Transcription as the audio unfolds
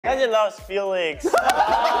Hyunlix loves Felix.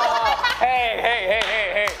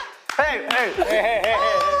 Hey.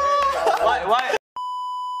 Why?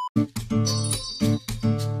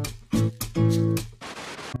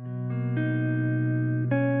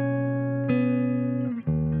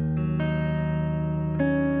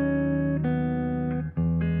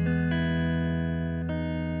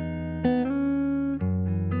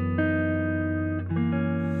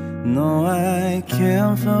 No, I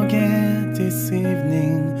can't forget this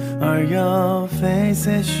evening. All your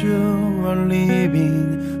faces you are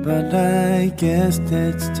leaving, but I guess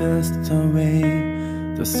that's just the way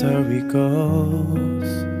the story goes.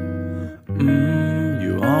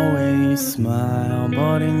 You always smile,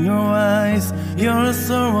 but in your eyes your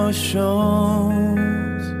sorrow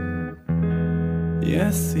shows.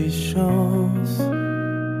 Yes, it shows.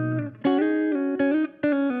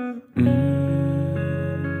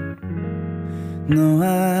 No,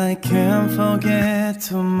 I can't forget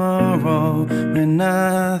tomorrow. When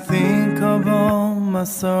I think of all my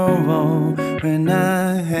sorrow, when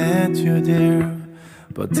I had you there,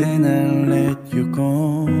 but then I let you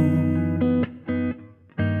go.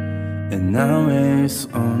 And now it's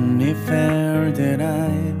only fair that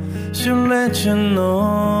I should let you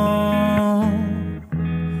know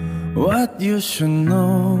what you should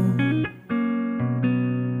know.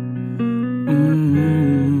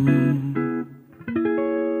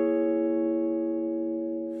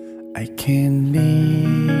 I can't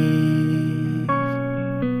live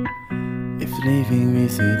if living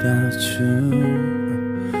without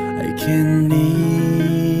you. I can't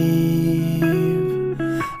live,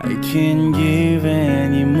 I can't give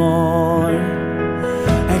anymore.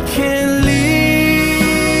 I can't live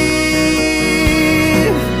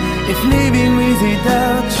if living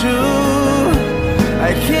without you.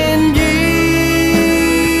 I can't give,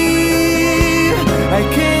 I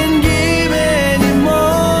can't give anymore.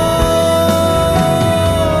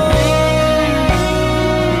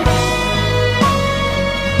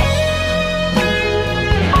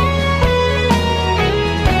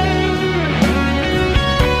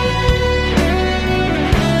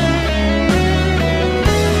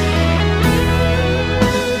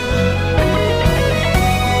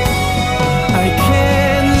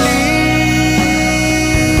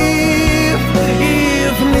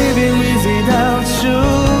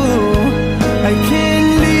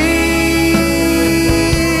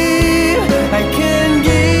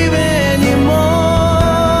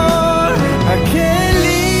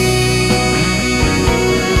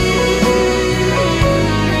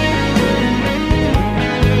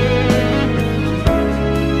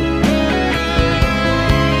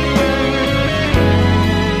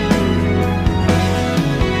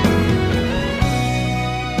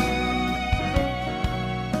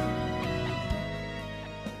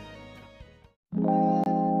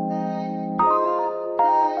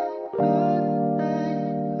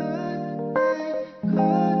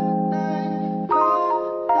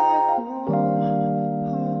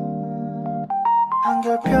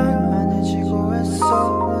 한결 편안해지고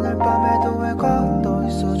했어. 오늘 밤에도 왜 걷어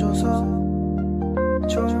있어줘서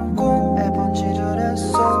좋은 꿈에 번지를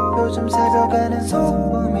했어. 요즘 새벽에는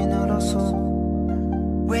소음이 늘었어.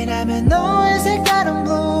 왜냐면 너의 색다른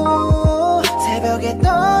blue 새벽에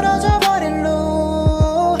떨어져 버린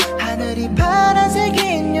루 하늘이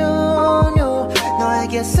파란색인 요요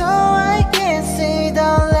너에게서 I can see the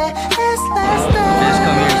last night.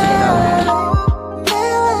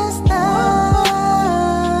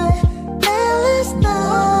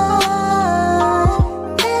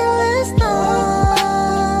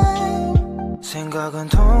 생각은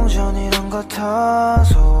통전이란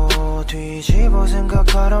같아서 뒤집어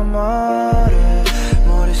생각하란 말에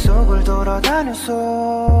머릿속을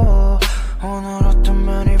돌아다녔어. 오늘 어떤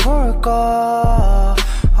면이 보일까.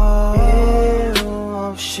 이유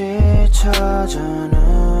없이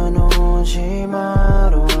찾아는 오지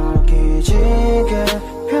마라. 기지개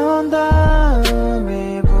편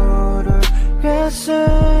다음에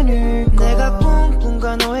부르겠으니까. 내가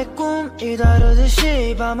꿈꾼과 너의 꿈이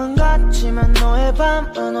다르듯이 밤은 같지만 너의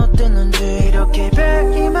밤은 어땠는지. 이렇게 별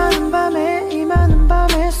이 많은 밤에 이 많은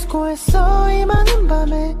밤에 수고했어. 이 많은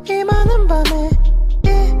밤에 이 많은 밤에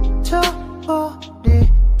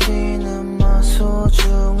잊어버리지는 마.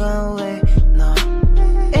 소중한 나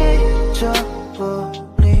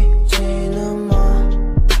잊어버리지는 마.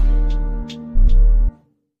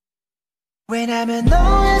 왜냐면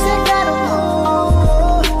너의 색다른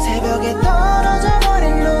blue 새벽에 떨어져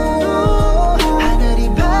버린 루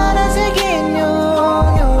하늘이 파란색인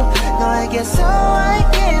요요 너에게서 I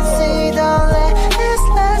can see the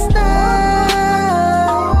last night.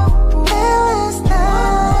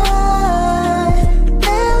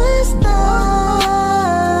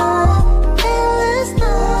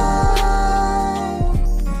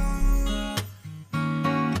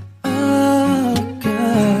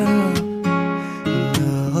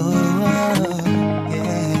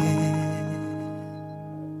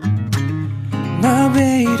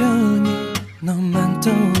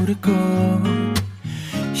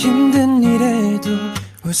 힘든 일에도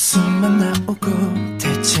웃음만 나오고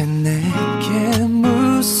대체 내게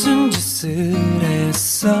무슨 짓을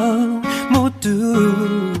했어.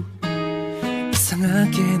 모두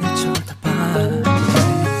이상하게 날 쳐다봐.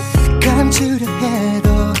 감추려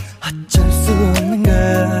해도 어쩔 수 없는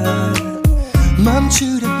걸,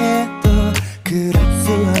 멈추려 해도 그럴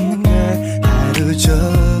수 없는 걸. 하루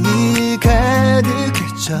종일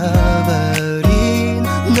가득해져버린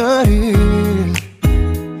너를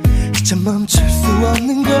이제 멈출 수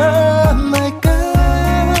없는 걸. My God,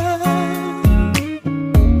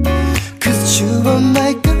 'cause you are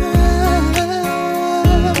my God.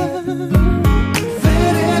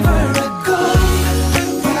 Wherever I go,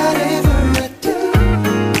 whatever I do,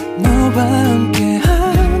 너와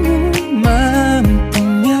함께하는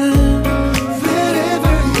마음뿐이야.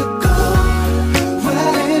 Wherever you go,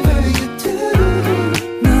 whatever you do,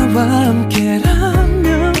 너와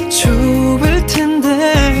함께라면 좋을 텐데.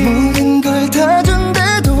 모든 걸 다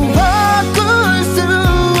준대도 바꿀 수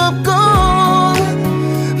없고,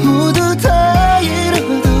 모두 다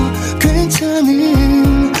잃어도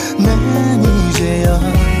괜찮은 난 이제야.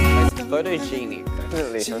 Photogenic.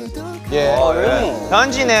 Definitely. Yeah. Oh, really?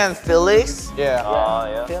 Hyunjin and Felix. Yeah.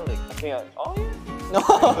 Yeah. Felix. I think.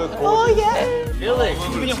 Oh yeah. Felix.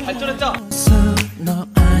 기분이 발전했다. 너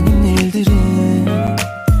아닌 일들은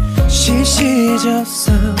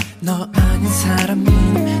시시해졌어. 너 아닌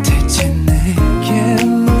사람은 대체 내게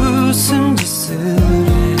무슨 짓을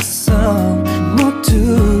했어.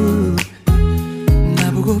 모두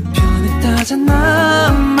나보고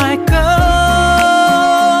변했다잖아. My God,